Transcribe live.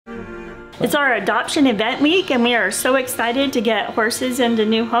It's our adoption event week and we are so excited to get horses into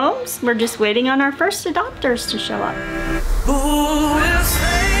new homes. We're just waiting on our first adopters to show up. Who will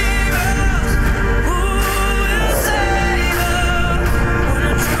save us? Who will save us? When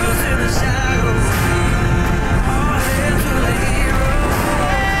the truth in the shadows, all hail to the hero.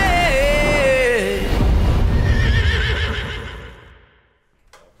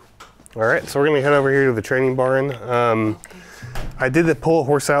 All right, so we're gonna head over here to the training barn. I did pull a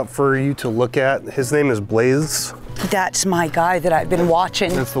horse out for you to look at. His name is Blaze. That's my guy that I've been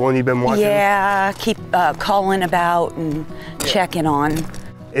watching. That's the one you've been watching? Yeah, keep calling about and checking on.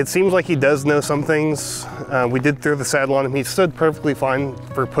 It seems like he does know some things. We did throw the saddle on him. He stood perfectly fine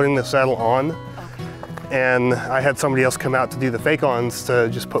for putting the saddle on. Okay. And I had somebody else come out to do the fake-ons to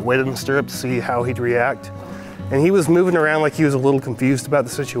just put weight in the stirrup to see how he'd react. And he was moving around like he was a little confused about the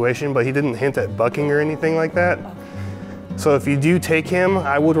situation, but he didn't hint at bucking or anything like that. Okay. So if you do take him,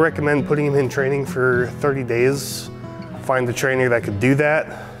 I would recommend putting him in training for 30 days. Find a trainer that could do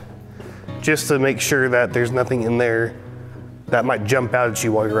that, just to make sure that there's nothing in there that might jump out at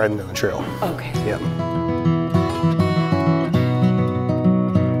you while you're riding down the trail. Okay. Yeah.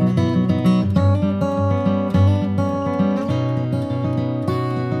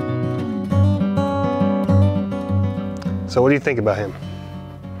 So what do you think about him?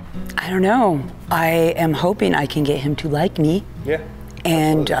 I don't know. I am hoping I can get him to like me. Yeah.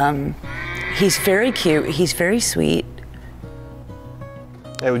 And he's very cute. He's very sweet.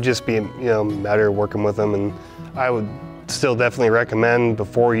 It would just be, a matter of working with him, and I would still definitely recommend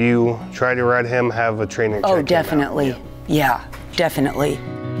before you try to ride him, have a trainer check him out. Oh, definitely. Yeah, definitely.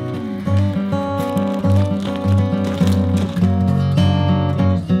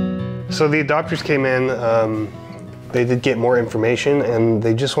 So the adopters came in. They did get more information, and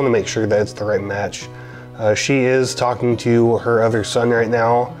they just want to make sure that it's the right match. She is talking to her other son right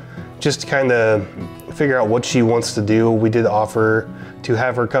now, just to kind of figure out what she wants to do. We did offer to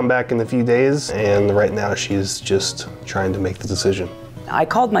have her come back in a few days, and right now she's just trying to make the decision. I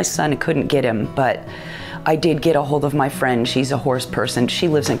called my son and couldn't get him, but I did get a hold of my friend. She's a horse person. She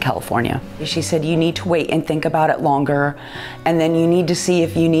lives in California. She said, you need to wait and think about it longer, and then you need to see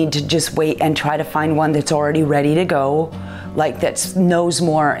if you need to just wait and try to find one that's already ready to go, like that knows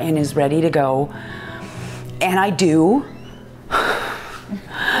more and is ready to go. And I do.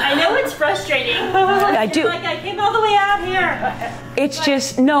 I know it's frustrating. I do. Like I came all the way out here. It's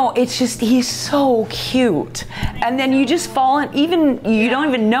just, no, it's just, he's so cute. And then you just fall in, you don't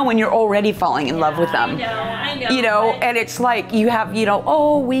even know when you're already falling in love with them. I know. And it's like you have,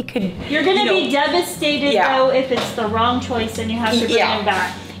 oh, we could. You're going to be devastated though if it's the wrong choice and you have to bring him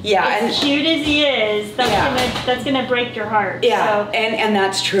back. Yeah. As cute as he is, that's gonna break your heart. Yeah, so. and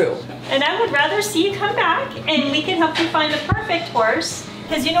that's true. And I would rather see you come back and we can help you find the perfect horse.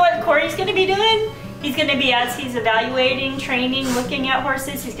 Because you know what Corey's gonna be doing? He's gonna be, as he's evaluating, training, looking at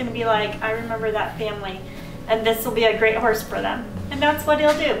horses, he's gonna be like, I remember that family. And this will be a great horse for them. And that's what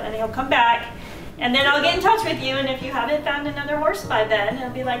he'll do. And he'll come back. And then I'll get in touch with you, and if you haven't found another horse by then,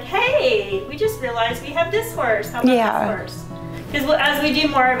 it'll be like, hey, we just realized we have this horse. How about this horse? Because as we do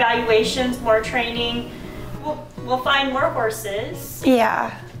more evaluations, more training, we'll find more horses.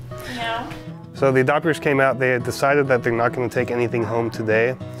 Yeah. So the adopters came out, they had decided that they're not going to take anything home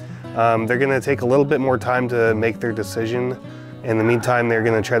today. They're going to take a little bit more time to make their decision. In the meantime, they're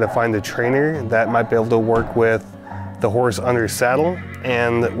going to try to find a trainer that might be able to work with the horse under saddle.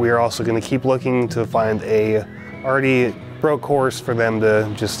 And we are also going to keep looking to find a already broke horse for them to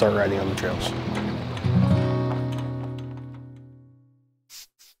just start riding on the trails.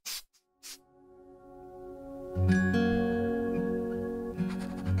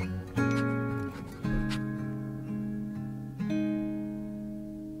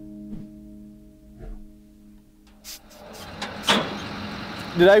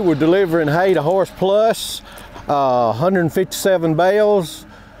 Today we're delivering hay to Horse Plus, 157 bales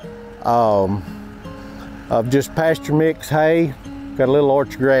of just pasture mix hay. Got a little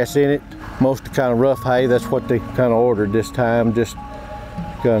orchard grass in it, most kind of rough hay. That's what they kind of ordered this time, just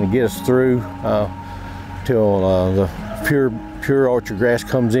going to get us through till the pure orchard grass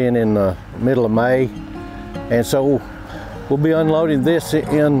comes in the middle of May. And so we'll be unloading this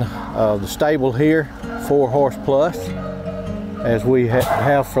in the stable here for Horse Plus, as we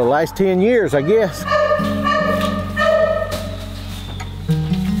have for the last 10 years, I guess.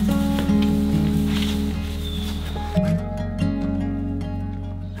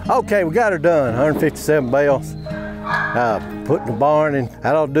 Okay, we got her done, 157 bales. Put in the barn, and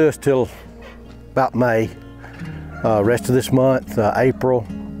that'll do us till about May. Rest of this month, April,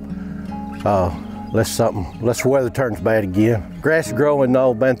 unless the weather turns bad again. Grass is growing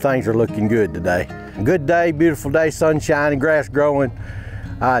though, man, things are looking good today. Good day, beautiful day, sun shining, grass growing.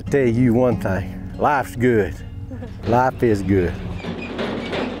 I tell you one thing, life's good. Life is good.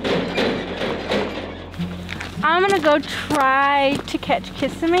 I'm gonna go try to catch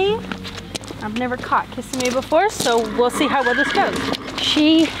Kissimmee. I've never caught Kissimmee before, so we'll see how well this goes.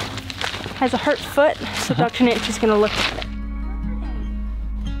 She has a hurt foot, so Dr. Nick is gonna look at it.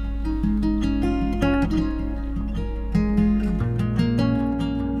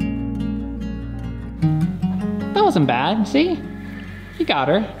 That wasn't bad, see? You got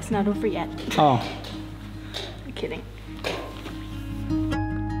her. It's not over yet. Oh. I'm kidding.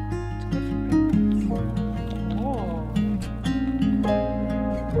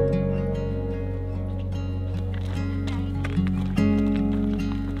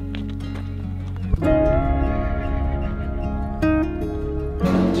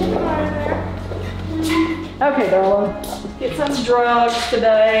 Okay, darling, let's get some drugs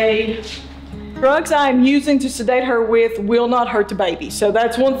today. Drugs I'm using to sedate her with will not hurt the baby. So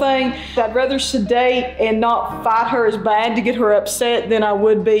that's one thing. I'd rather sedate and not fight her as bad to get her upset than I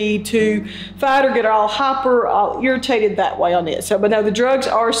would be to fight her, get her all hyper, all irritated that way on it. So, but no, the drugs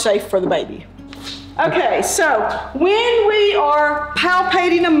are safe for the baby. Okay, so when we are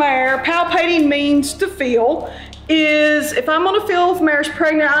palpating a mare, palpating means to feel, is if I'm gonna feel if mare's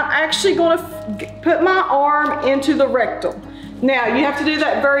pregnant, I'm actually gonna put my arm into the rectum. Now, you have to do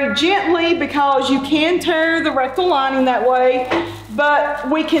that very gently because you can tear the rectal lining that way,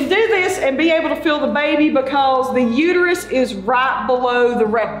 but we can do this and be able to feel the baby because the uterus is right below the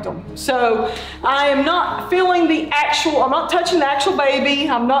rectum. So I am not feeling the actual, I'm not touching the actual baby,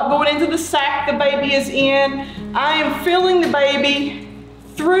 I'm not going into the sac the baby is in. I am feeling the baby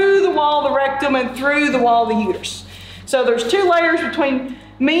through the wall of the rectum and through the wall of the uterus. So there's 2 layers between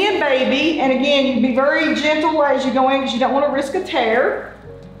me and baby, and again, you can be very gentle as you go in because you don't want to risk a tear.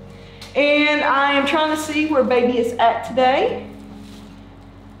 And I am trying to see where baby is at today.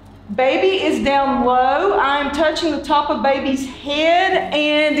 Baby is down low. I'm touching the top of baby's head,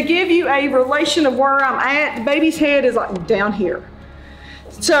 and to give you a relation of where I'm at, the baby's head is like down here.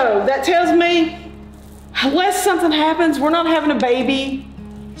 So that tells me, unless something happens, we're not having a baby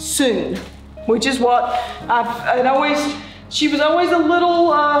soon, which is what she was always a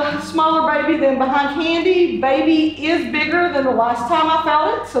little smaller baby than behind Candy. Baby is bigger than the last time I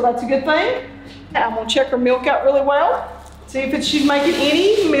felt it, so that's a good thing. I'm gonna check her milk out really well, see if she's making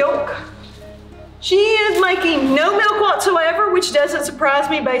any milk. She is making no milk whatsoever, which doesn't surprise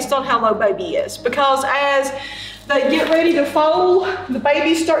me based on how low baby is, because as they get ready to foal, the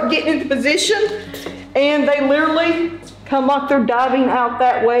babies start getting into position, and they literally come like they're diving out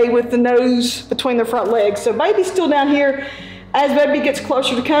that way with the nose between their front legs. So baby's still down here. As baby gets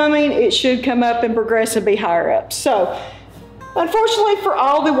closer to coming, it should come up and progress and be higher up. So unfortunately for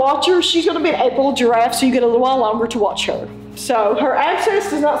all the watchers, she's gonna be an April giraffe, so you get a little while longer to watch her. So her abscess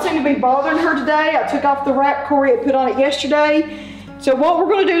does not seem to be bothering her today. I took off the wrap Corey had put on it yesterday. So what we're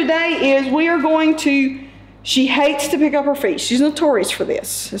gonna do today is we are going to, she hates to pick up her feet. She's notorious for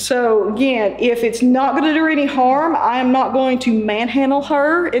this. So again, if it's not gonna do her any harm, I am not going to manhandle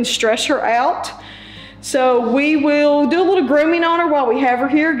her and stress her out. So we will do a little grooming on her while we have her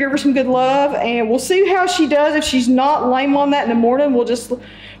here, give her some good love, and we'll see how she does. If she's not lame on that in the morning, we'll just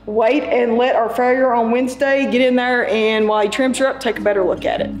wait and let our farrier on Wednesday get in there, and while he trims her up, take a better look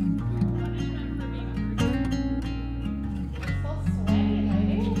at it.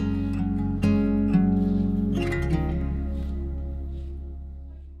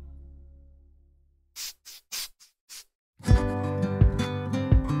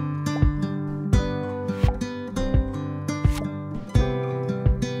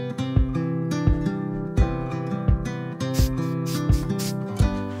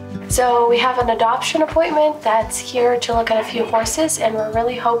 So we have an adoption appointment that's here to look at a few horses, and we're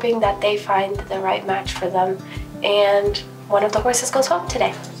really hoping that they find the right match for them, and one of the horses goes home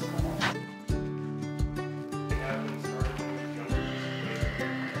today.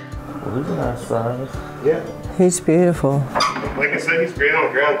 Well, he's a nice size. Yeah. He's beautiful. Like I said, he's great on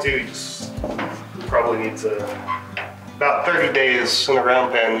the ground too. He just probably needs about 30 days in the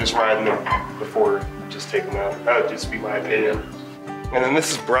round pen just riding him before just take him out. That would just be my opinion. And then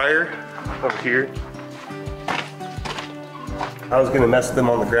this is Briar over here. I was gonna mess them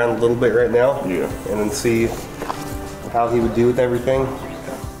on the ground a little bit right now. Yeah. And then see how he would do with everything.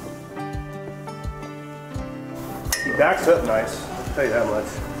 He backs up nice, I'll tell you that much.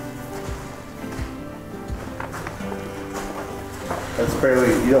 That's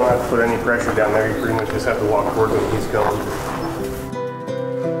fairly, you don't have to put any pressure down there. You pretty much just have to walk toward him and he's going.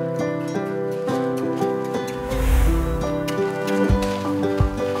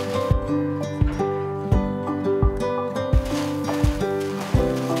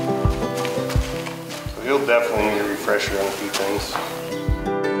 definitely need a refresher on a few things.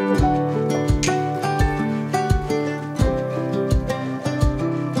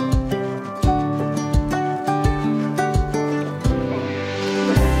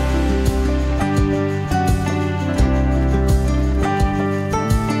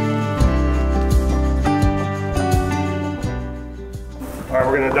 All right,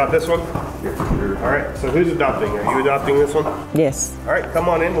 we're gonna adopt this one? All right, so who's adopting? Are you adopting this one? Yes. All right, come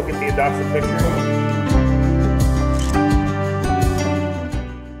on in, we'll get the adoption picture.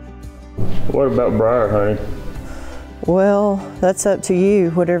 What about Briar, honey? Well, that's up to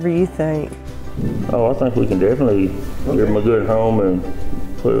you, whatever you think. Oh, I think we can definitely give him a good home and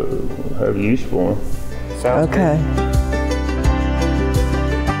have use for him. Sounds okay. Good.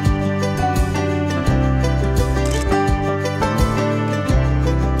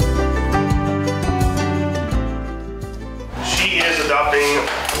 She is adopting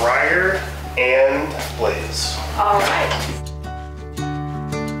Briar and Blaze. All right.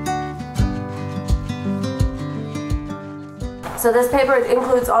 So this paper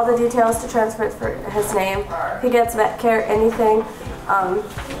includes all the details to transfer for his name. If he gets vet care, anything,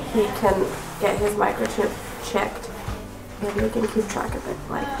 he can get his microchip checked, and we can keep track of it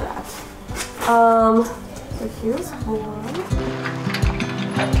like that. So here's one.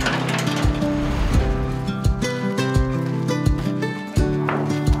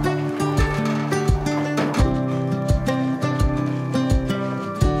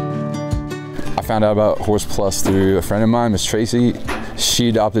 I found out about Horse Plus through a friend of mine, Miss Tracy. She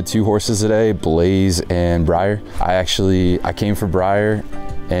adopted 2 horses today, Blaze and Briar. I came for Briar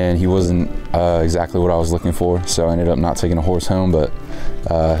and he wasn't exactly what I was looking for, so I ended up not taking a horse home, but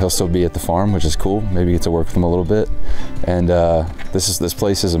he'll still be at the farm, which is cool. Maybe get to work with him a little bit. And this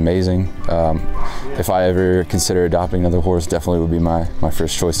place is amazing. If I ever consider adopting another horse, definitely would be my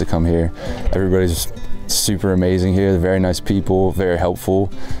first choice to come here. Everybody's super amazing here. They're very nice people, very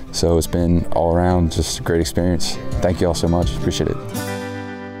helpful. So it's been all around just a great experience. Thank you all so much, appreciate it.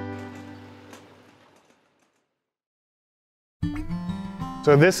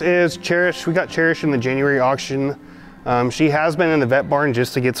 So this is Cherish. We got Cherish in the January auction. She has been in the vet barn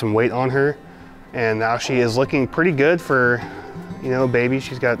just to get some weight on her. And now she is looking pretty good for, a baby.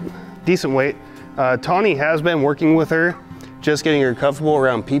 She's got decent weight. Tawny has been working with her, just getting her comfortable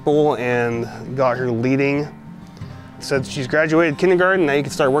around people and got her leading. Said she's graduated kindergarten, now you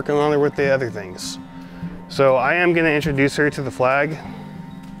can start working on her with the other things. So I am gonna introduce her to the flag.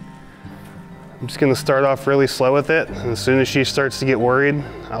 I'm just gonna start off really slow with it, and as soon as she starts to get worried,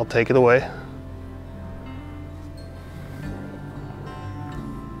 I'll take it away.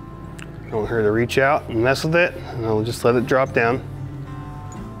 I want her to reach out and mess with it, and I'll just let it drop down.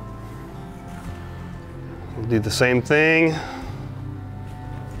 We'll do the same thing.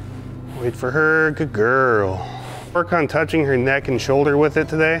 Wait for her, good girl. Work on touching her neck and shoulder with it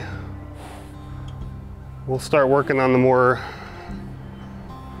today. We'll start working on the more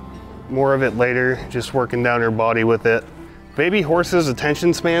of it later, just working down her body with it. Baby horses'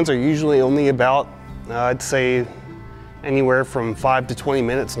 attention spans are usually only about, I'd say, anywhere from 5 to 20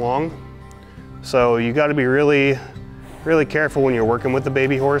 minutes long. So you gotta be really, really careful when you're working with the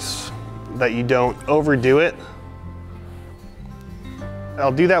baby horse that you don't overdo it.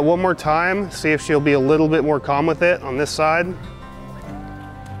 I'll do that one more time, see if she'll be a little bit more calm with it on this side.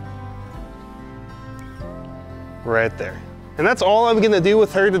 Right there. And that's all I'm gonna do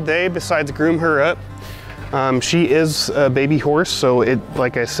with her today besides groom her up. She is a baby horse, so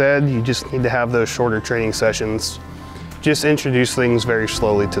like I said, you just need to have those shorter training sessions. Just introduce things very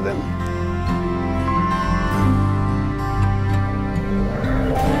slowly to them.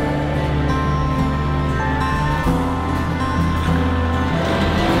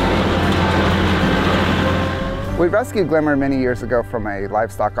 We rescued Glimmer many years ago from a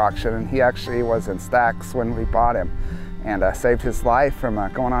livestock auction, and he actually was in stacks when we bought him, and saved his life from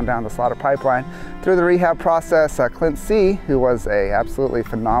going on down the slaughter pipeline. Through the rehab process, Clint C., who was a absolutely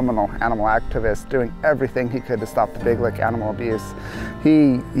phenomenal animal activist, doing everything he could to stop the Big Lick animal abuse,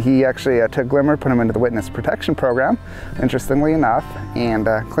 he actually took Glimmer, put him into the witness protection program, interestingly enough, and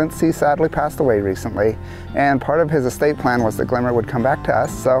Clint C. sadly passed away recently, and part of his estate plan was that Glimmer would come back to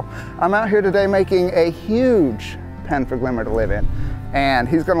us. So I'm out here today making a huge pen for Glimmer to live in, and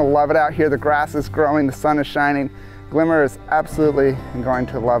he's gonna love it out here. The grass is growing, the sun is shining. Glimmer is absolutely going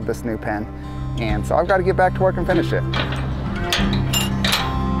to love this new pen, and so I've got to get back to work and finish it.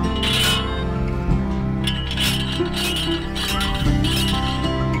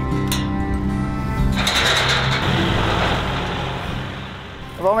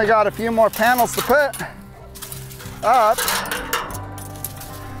 I've only got a few more panels to put up,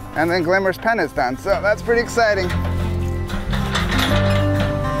 And then Glimmer's pen is done, so that's pretty exciting.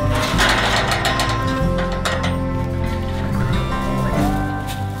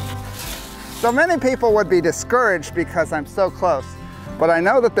 So many people would be discouraged because I'm so close, but I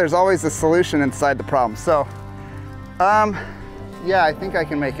know that there's always a solution inside the problem. So, yeah, I think I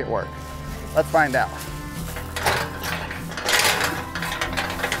can make it work. Let's find out.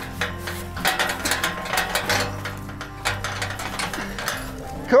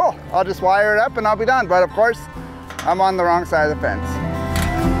 Cool, I'll just wire it up and I'll be done. But of course, I'm on the wrong side of the fence.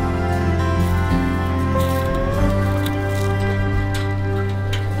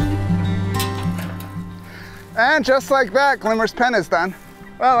 And just like that, Glimmer's pen is done.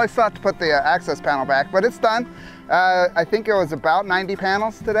 Well, I still have to put the access panel back, but it's done. I think it was about 90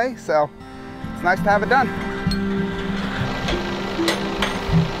 panels today, so it's nice to have it done.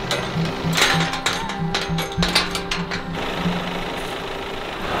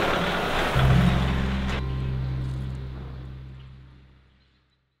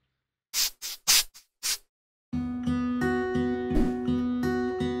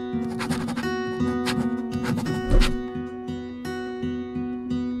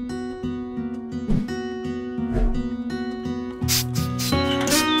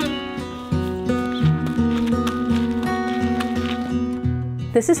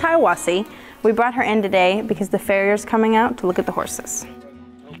 This is Hiawassee. We brought her in today because the farrier's coming out to look at the horses.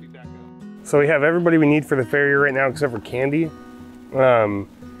 So we have everybody we need for the farrier right now except for Candy.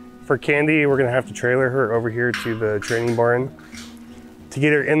 For Candy, we're gonna have to trailer her over here to the training barn to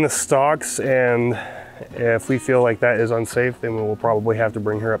get her in the stocks, and if we feel like that is unsafe, then we'll probably have to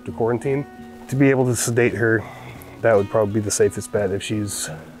bring her up to quarantine. To be able to sedate her, that would probably be the safest bet if she's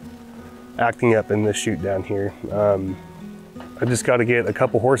acting up in this chute down here. I just got to get a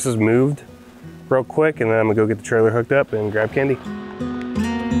couple horses moved real quick, and then I'm gonna go get the trailer hooked up and grab Candy.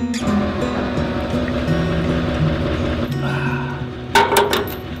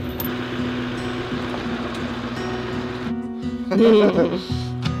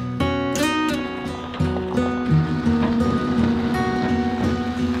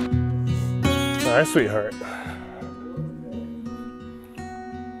 All right, sweetheart.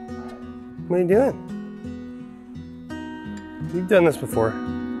 What are you doing? You've done this before.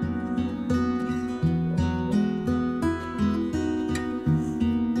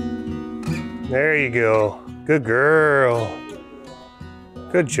 There you go. Good girl.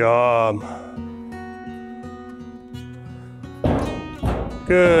 Good job.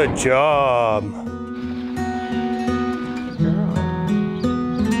 Good job.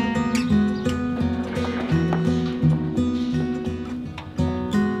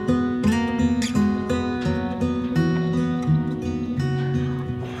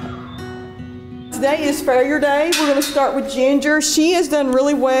 Today is farrier day. We're going to start with Ginger. She has done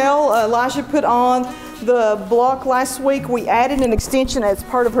really well. Elijah put on the block last week. We added an extension as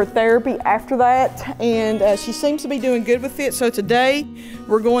part of her therapy after that, and she seems to be doing good with it. So today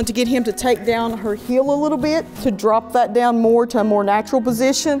we're going to get him to take down her heel a little bit to drop that down more to a more natural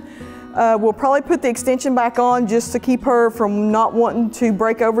position. We'll probably put the extension back on just to keep her from not wanting to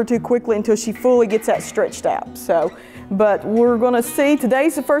break over too quickly until she fully gets that stretched out. So, but we're gonna see,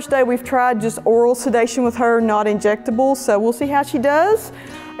 today's the first day we've tried just oral sedation with her, not injectable. So we'll see how she does.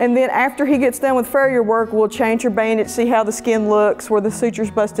 And then after he gets done with farrier work, we'll change her bandage, see how the skin looks, where the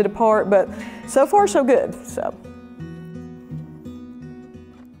suture's busted apart. But so far, so good, so.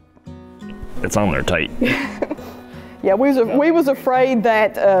 It's on there tight. Yeah, we was afraid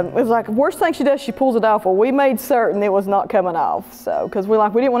that it was like, worst thing she does, she pulls it off. Well, we made certain it was not coming off. So, because we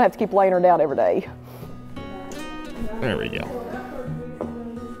didn't want to have to keep laying her down every day. There we go.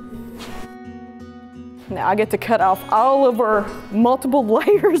 Now I get to cut off all of her multiple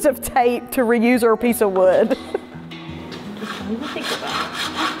layers of tape to reuse her piece of wood.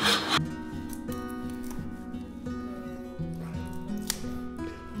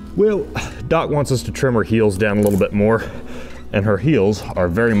 Well, Doc wants us to trim her heels down a little bit more, and her heels are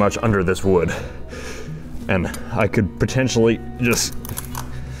very much under this wood. And I could potentially just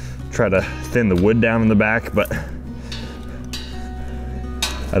try to thin the wood down in the back, but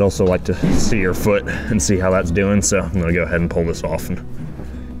I'd also like to see her foot and see how that's doing, so I'm gonna go ahead and pull this off and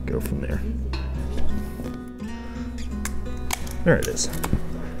go from there. There it is.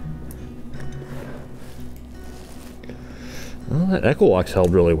 Well, that Equalox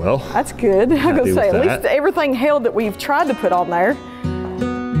held really well. That's good. I'm gonna say, at least everything held that we've tried to put on there.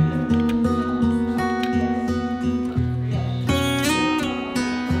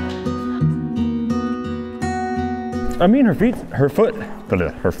 I mean, her foot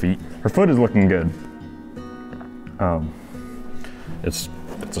is looking good. It's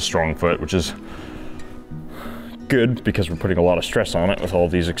It's a strong foot, which is good because we're putting a lot of stress on it with all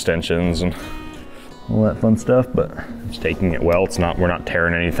these extensions and all that fun stuff, but it's taking it well. We're not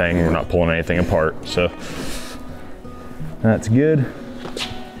tearing anything, we're not pulling anything apart, so that's good.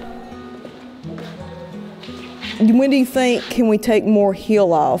 When do you think can we take more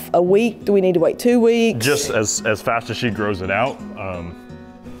heel off? A week? Do we need to wait 2 weeks? Just as fast as she grows it out,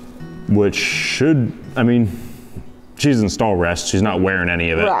 which should, I mean, she's in stall rest. She's not wearing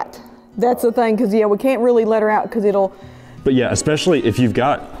any of it. Right. That's the thing, because yeah, we can't really let her out because it'll. But yeah, especially if you've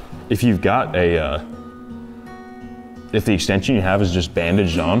got a, if the extension you have is just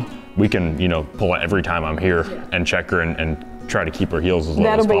bandaged on, we can, you know, pull it every time I'm here and check her and try to keep her heels as low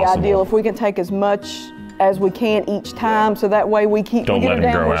as possible. That'll be ideal if we can take as much as we can each time, so that way we get her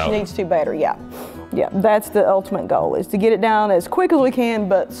down where she needs to better. Yeah, yeah, that's the ultimate goal, is to get it down as quick as we can,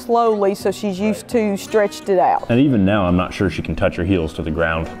 but slowly, so she's used to stretched it out. And even now, I'm not sure she can touch her heels to the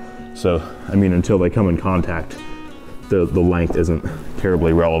ground. So, I mean, until they come in contact, the length isn't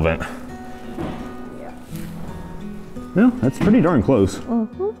terribly relevant. Yeah. Well, that's pretty darn close.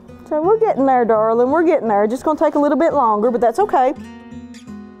 Mm-hmm. So we're getting there, darling. We're getting there. Just gonna take a little bit longer, but that's okay.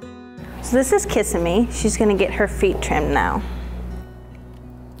 So this is Kissing Me. She's gonna get her feet trimmed now.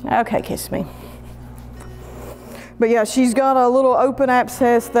 Okay, Kiss Me. But yeah, she's got a little open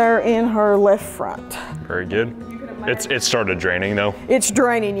abscess there in her left front. Very good. It started draining though. It's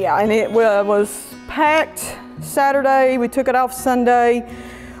draining, yeah, and it was packed Saturday. We took it off Sunday.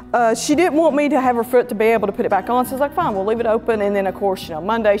 She didn't want me to have her foot to be able to put it back on, so I was like, fine, we'll leave it open. And then of course, you know,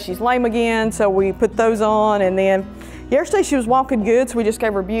 Monday she's lame again, so we put those on. And then yesterday she was walking good, so we just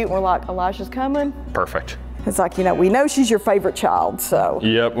gave her Butte. And we're like, Elijah's coming. Perfect. It's like, you know, we know she's your favorite child, so.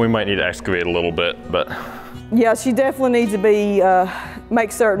 Yep, we might need to excavate a little bit, but. Yeah, she definitely needs to be,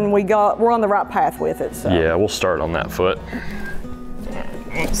 make certain we're on the right path with it, so. Yeah, we'll start on that foot.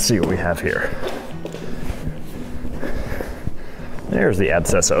 Let's see what we have here. There's the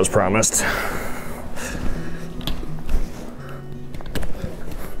abscess I was promised.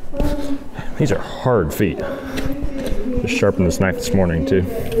 These are hard feet. Just sharpened this knife this morning too.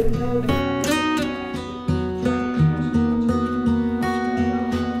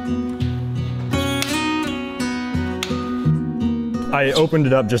 I opened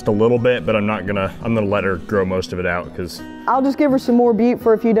it up just a little bit, but I'm gonna let her grow most of it out because. I'll just give her some more Butte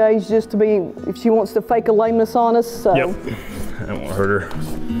for a few days just to be, if she wants to fake a lameness on us, so. Yep, that won't hurt her.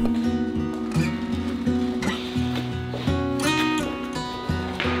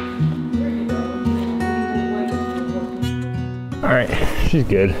 All right, she's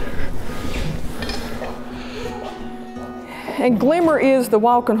good. And Glimmer is the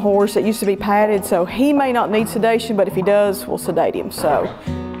walking horse that used to be padded, so he may not need sedation, but if he does, we'll sedate him, so.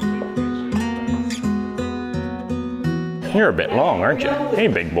 You're a bit long, aren't you? Hey,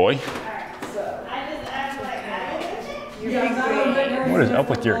 big boy. What is up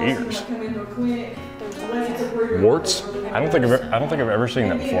with your ears? Warts? I don't think I've ever seen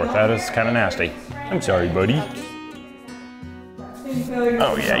that before. That is kind of nasty. I'm sorry, buddy.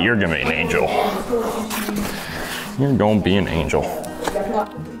 Oh yeah, you're gonna be an angel. You're gonna be an angel.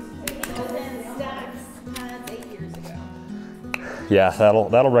 Yeah,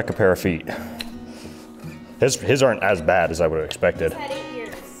 that'll wreck a pair of feet. His aren't as bad as I would have expected. He's had 8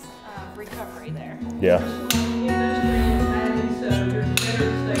 years of recovery there. Yeah.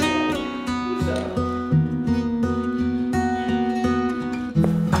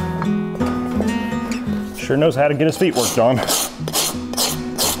 Sure knows how to get his feet worked on.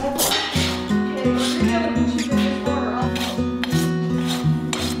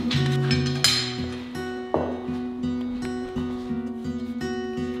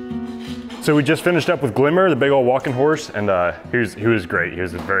 So we just finished up with Glimmer, the big old walking horse, and he was great. He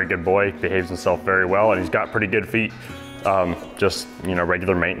was a very good boy, behaves himself very well, and he's got pretty good feet. Just, you know,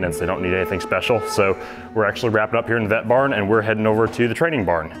 regular maintenance. They don't need anything special. So we're actually wrapping up here in the vet barn, and we're heading over to the training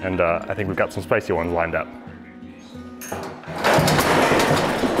barn. And I think we've got some spicy ones lined up.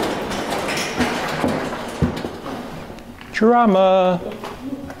 Drama.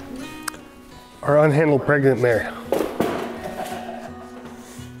 Our unhandled pregnant mare.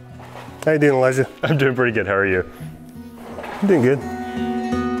 How you doing, Elijah? I'm doing pretty good. How are you? I'm doing good.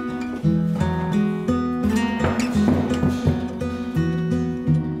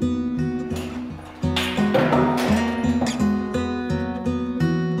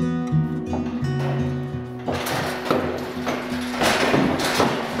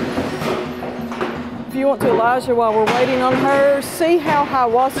 If you want to, Elijah, while we're waiting on her, see how high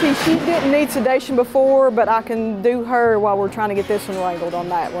was she? She didn't need sedation before, but I can do her while we're trying to get this one wrangled on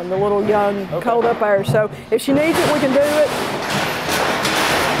that one, the little young, cold up air. So if she needs it, we can do it.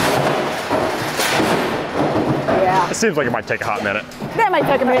 It seems like it might take a hot minute. That may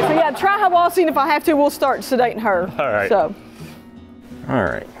take a minute. So yeah, try Hohenwald, and if I have to, we'll start sedating her. All right. So. All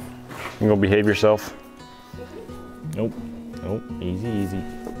right. You gonna behave yourself? Nope. Nope. Easy, easy.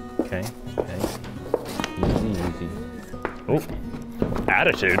 Okay. Okay. Easy, easy. Oh.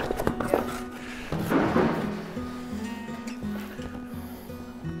 Attitude.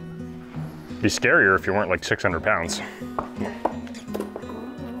 Be scarier if you weren't like 600 pounds.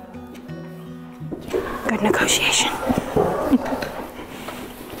 Good negotiation.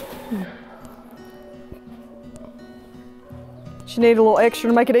 She need a little extra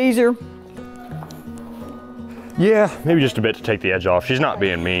to make it easier. Yeah, maybe just a bit to take the edge off. She's not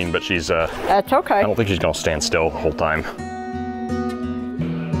being mean, but she's That's okay. I don't think she's gonna stand still the whole time.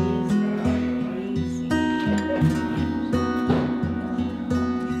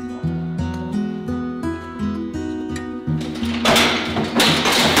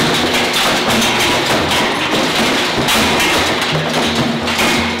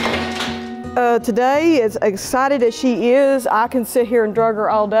 Today, as excited as she is, I can sit here and drug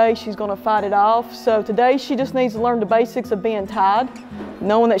her all day. She's gonna fight it off. So today she just needs to learn the basics of being tied,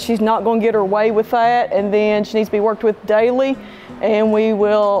 knowing that she's not gonna get her way with that, and then she needs to be worked with daily, and we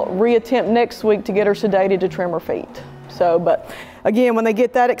will reattempt next week to get her sedated to trim her feet. So, but again, when they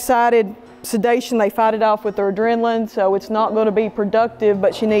get that excited, sedation, they fight it off with their adrenaline, so it's not gonna be productive,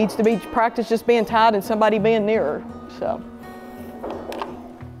 but she needs to be practice just being tied and somebody being near her, so.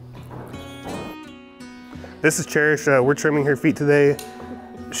 This is Cherish. We're trimming her feet today.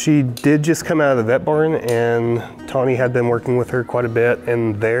 She did just come out of the vet barn, and Tawny had been working with her quite a bit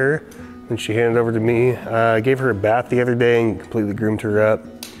in there, and she handed it over to me. I gave her a bath the other day and completely groomed her up.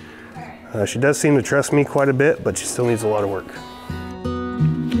 She does seem to trust me quite a bit, but she still needs a lot of work.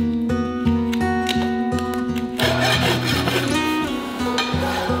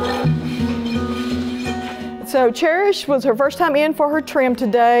 So Cherish was her first time in for her trim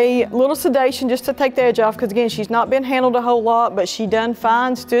today. A little sedation just to take the edge off, because again, she's not been handled a whole lot, but she done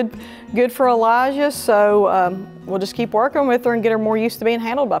fine, stood good for Elijah. So we'll just keep working with her and get her more used to being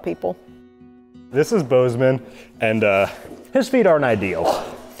handled by people. This is Bozeman, and his feet aren't ideal.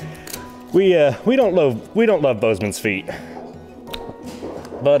 We don't love Bozeman's feet,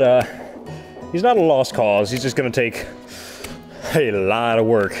 but he's not a lost cause. He's just gonna take a lot of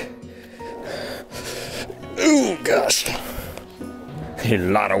work. Ooh, gosh. A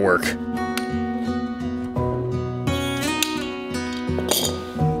lot of work.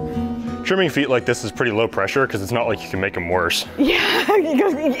 Trimming feet like this is pretty low pressure because it's not like you can make them worse. Yeah,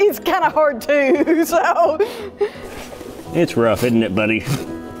 it's kind of hard too, so. It's rough, isn't it, buddy?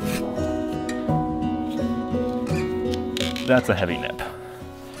 That's a heavy nip.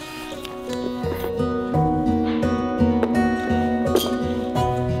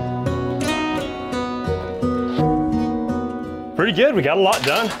 Pretty good, we got a lot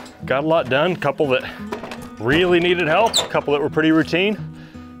done. Got a lot done, a couple that really needed help, a couple that were pretty routine.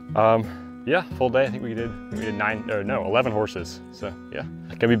 Yeah, full day, I think we did 11 horses. So yeah,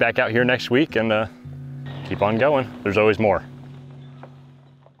 gonna be back out here next week and keep on going. There's always more.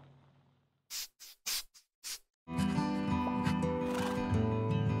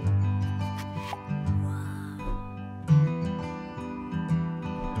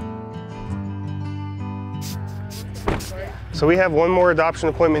 So we have one more adoption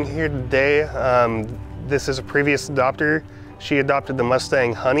appointment here today. This is a previous adopter. She adopted the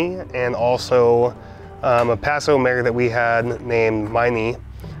Mustang Honey and also a Paso mare that we had named Miney.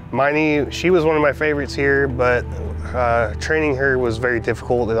 Miney, she was one of my favorites here, but training her was very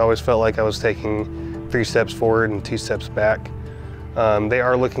difficult. It always felt like I was taking 3 steps forward and 2 steps back. They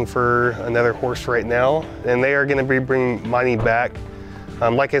are looking for another horse right now, and they are gonna be bringing Miney back.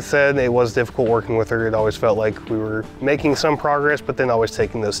 Like I said, it was difficult working with her. It always felt like we were making some progress, but then always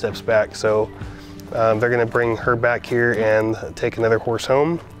taking those steps back. So they're gonna bring her back here and take another horse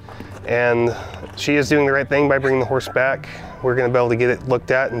home. And she is doing the right thing by bringing the horse back. We're gonna be able to get it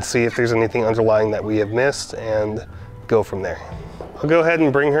looked at and see if there's anything underlying that we have missed and go from there. I'll go ahead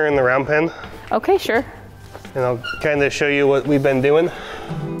and bring her in the round pen. Okay, sure. And I'll kind of show you what we've been doing.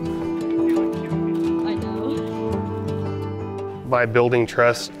 By building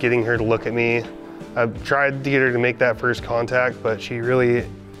trust, getting her to look at me. I've tried to get her to make that first contact, but she really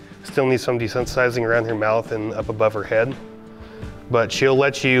still needs some desensitizing around her mouth and up above her head. But she'll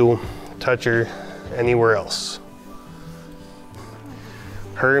let you touch her anywhere else.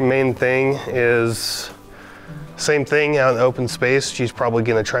 Her main thing is, same thing out in open space, she's probably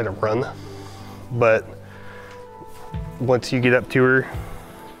gonna try to run. But once you get up to her,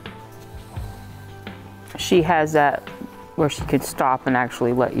 she has that where she could stop and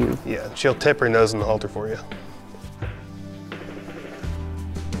actually let you. Yeah, she'll tip her nose in the halter for you.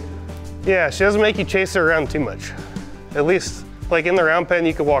 Yeah, she doesn't make you chase her around too much. At least, like in the round pen,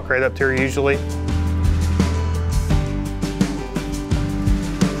 you can walk right up to her usually.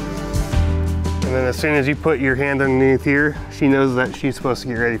 And then as soon as you put your hand underneath here, she knows that she's supposed to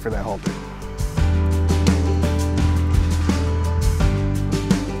get ready for that halter.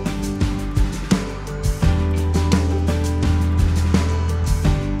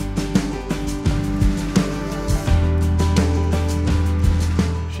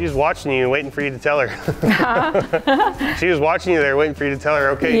 She was watching you, waiting for you to tell her. She was watching you there, waiting for you to tell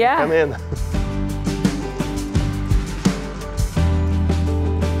her, okay, Yeah. come in.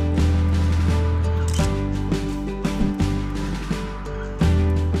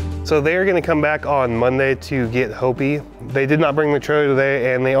 So they are going to come back on Monday to get Hopi. They did not bring the trailer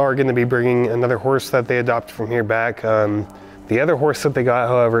today, and they are going to be bringing another horse that they adopted from here back. The other horse that they got,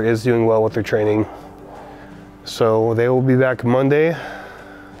 however, is doing well with their training. So they will be back Monday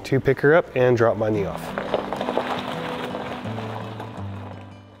to pick her up and drop my knee off.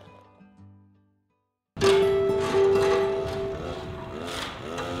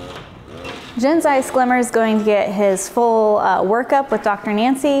 Jen's Ice Glimmer is going to get his full workup with Dr.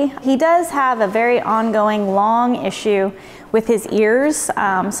 Nancy. He does have a very ongoing long issue with his ears,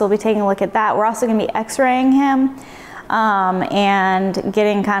 so we'll be taking a look at that. We're also going to be x-raying him and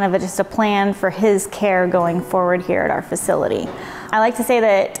getting kind of just a plan for his care going forward here at our facility. I like to say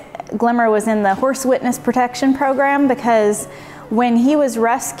that Glimmer was in the Horse Witness Protection Program because when he was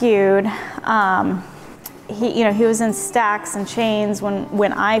rescued, he was in stacks and chains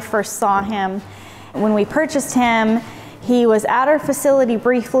when I first saw him. When we purchased him, he was at our facility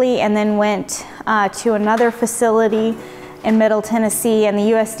briefly and then went to another facility in Middle Tennessee, and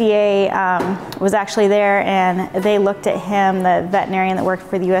the USDA was actually there, and they looked at him, the veterinarian that worked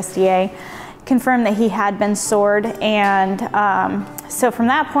for the USDA, confirmed that he had been sored, and so from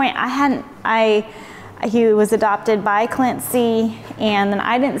that point, he was adopted by Clint C, and then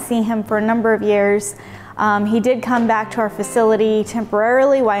I didn't see him for a number of years. He did come back to our facility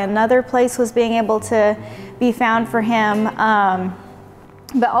temporarily while another place was being able to be found for him.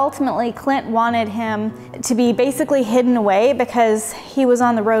 But ultimately, Clint wanted him to be basically hidden away because he was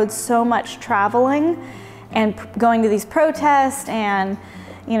on the road so much traveling and going to these protests and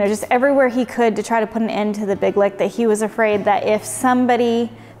just everywhere he could to try to put an end to the Big Lick, that he was afraid that if somebody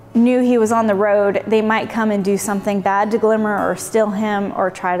knew he was on the road, they might come and do something bad to Glimmer or steal him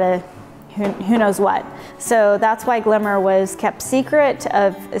or try to who knows what. So that's why Glimmer was kept secret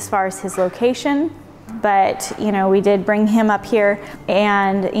as far as his location. But we did bring him up here,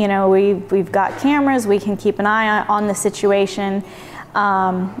 and we've got cameras. We can keep an eye on the situation.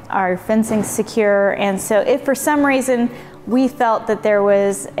 Our fencing's secure, and so if for some reason we felt that there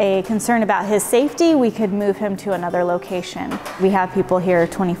was a concern about his safety, we could move him to another location. We have people here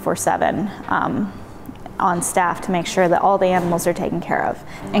 24/7 on staff to make sure that all the animals are taken care of,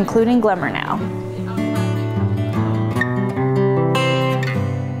 including Glimmer now.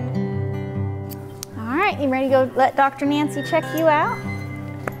 All right, you ready to go let Dr. Nancy check you out?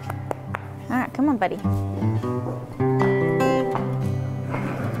 All right, come on, buddy.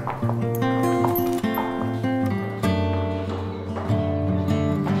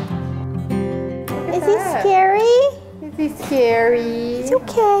 Is he scary? Is he scary? It's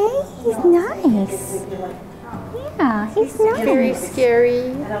okay. He's nice. Yeah, he's nice. Very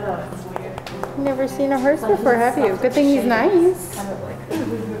scary. Never seen a horse before, have you? Good thing he's nice.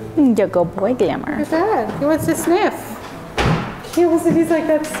 You're a good boy, Glimmer. Look at that. He wants to sniff. He's like,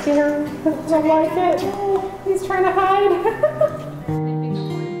 that's scary. I don't like it. He's trying to hide.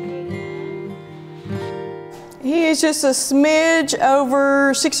 He is just a smidge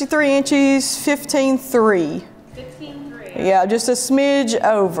over 63 inches, 15.3. 15.3. Yeah, just a smidge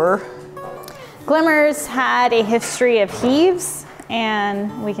over. Glimmer's had a history of heaves,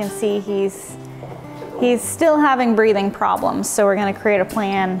 and we can see he's still having breathing problems, so we're going to create a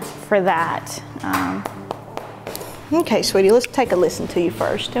plan for that. Okay, sweetie, let's take a listen to you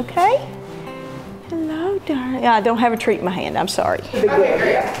first, okay? Hello, darling. Yeah, I don't have a treat in my hand, I'm sorry. Okay,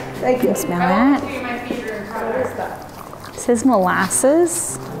 great. Thank you. Smell that? This is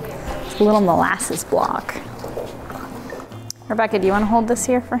molasses. It's a little molasses block. Rebecca, do you want to hold this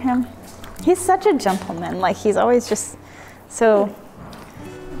here for him? He's such a gentleman. Like, he's always just so,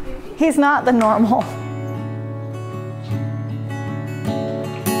 he's not the normal.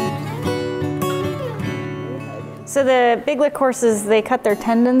 So the Big Lick horses, they cut their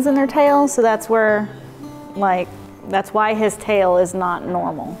tendons in their tail, so that's where, like, that's why his tail is not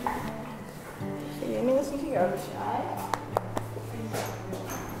normal. Let me listen to you.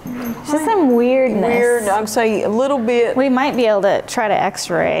 Just some weirdness. Weird, I'd say a little bit. We might be able to try to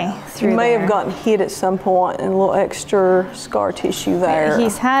x-ray through He may there. have gotten hit at some point and a little extra scar tissue there.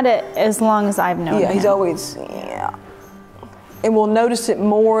 He's had it as long as I've known him. He's always, yeah. And we'll notice it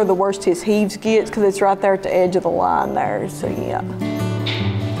more the worse his heaves gets because it's right there at the edge of the line there, so yeah.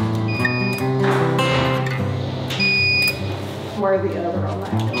 Where are the other on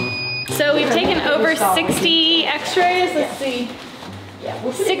that? So we've taken over 60 x-rays, let's see.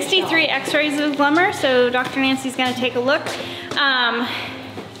 63 x-rays of Glimmer, so Dr. Nancy's gonna take a look.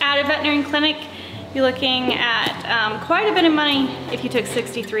 At a veterinary clinic, you're looking at quite a bit of money if you took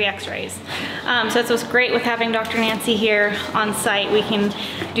 63 x-rays. So that's what's great with having Dr. Nancy here on site. We can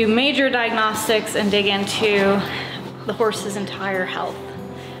do major diagnostics and dig into the horse's entire health,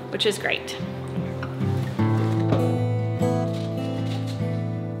 which is great.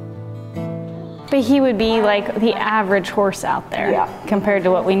 But he would be like the average horse out there compared to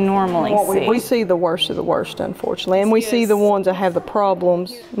what we normally see. We see the worst of the worst, unfortunately, and we see the ones that have the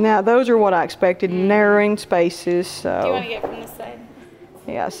problems. Now, those are what I expected, narrowing spaces. So. Do you want to get from this side?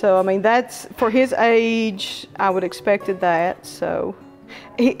 Yeah, so I mean, that's, for his age, I would expected that, so.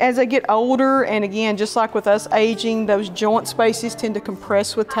 As they get older, and again, just like with us aging, those joint spaces tend to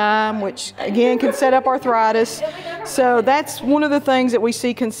compress with time, which again can set up arthritis. So that's one of the things that we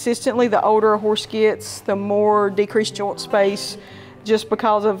see consistently. The older a horse gets, the more decreased joint space, just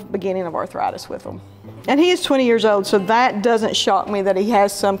because of beginning of arthritis with them. And he is 20 years old, so that doesn't shock me that he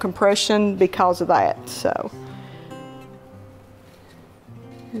has some compression because of that, so.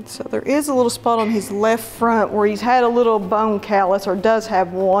 And so there is a little spot on his left front where he's had a little bone callus, or does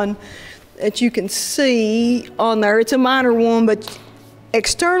have one, that you can see on there. It's a minor one, but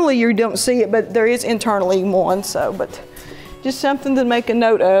externally you don't see it, but there is internally one, so, but just something to make a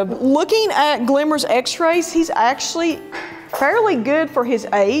note of. Looking at Glimmer's x-rays, he's actually fairly good for his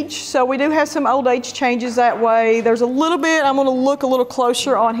age. So we do have some old age changes that way. There's a little bit, I'm gonna look a little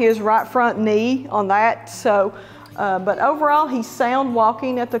closer on his right front knee on that, so. But overall, he's sound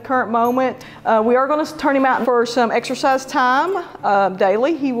walking at the current moment. We are going to turn him out for some exercise time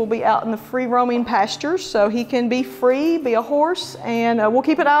daily. He will be out in the free roaming pastures, so he can be free, be a horse, and we'll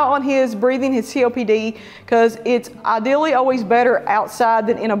keep an eye on his breathing, his COPD, because it's ideally always better outside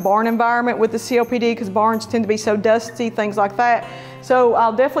than in a barn environment with the COPD, because barns tend to be so dusty, things like that. So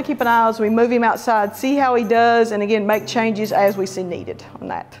I'll definitely keep an eye as we move him outside, see how he does, and again, make changes as we see needed on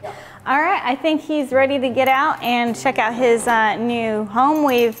that. All right, I think he's ready to get out and check out his new home.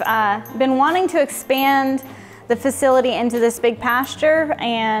 We've been wanting to expand the facility into this big pasture,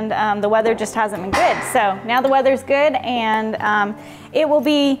 and the weather just hasn't been good. So now the weather's good, and it will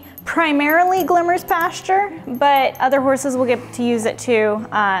be primarily Glimmer's pasture, but other horses will get to use it too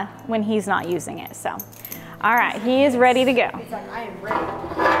when he's not using it. So, all right, he is ready to go. He's like, I am ready.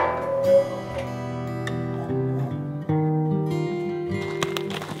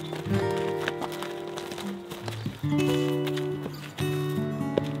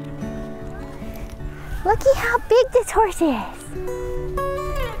 Looky how big this horse is.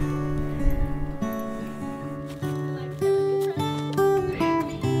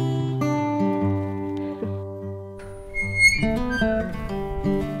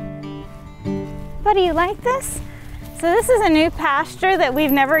 But do you like this? So this is a new pasture that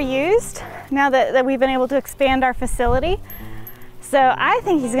we've never used now that we've been able to expand our facility. So I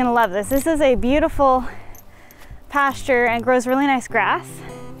think he's gonna love this. This is a beautiful pasture and grows really nice grass.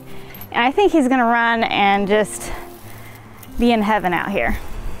 And I think he's gonna run and just be in heaven out here.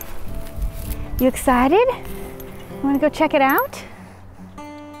 You excited? You wanna go check it out?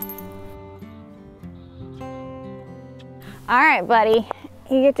 All right, buddy.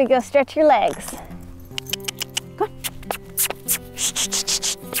 You get to go stretch your legs. Go on.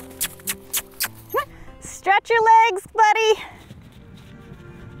 Stretch your legs, buddy.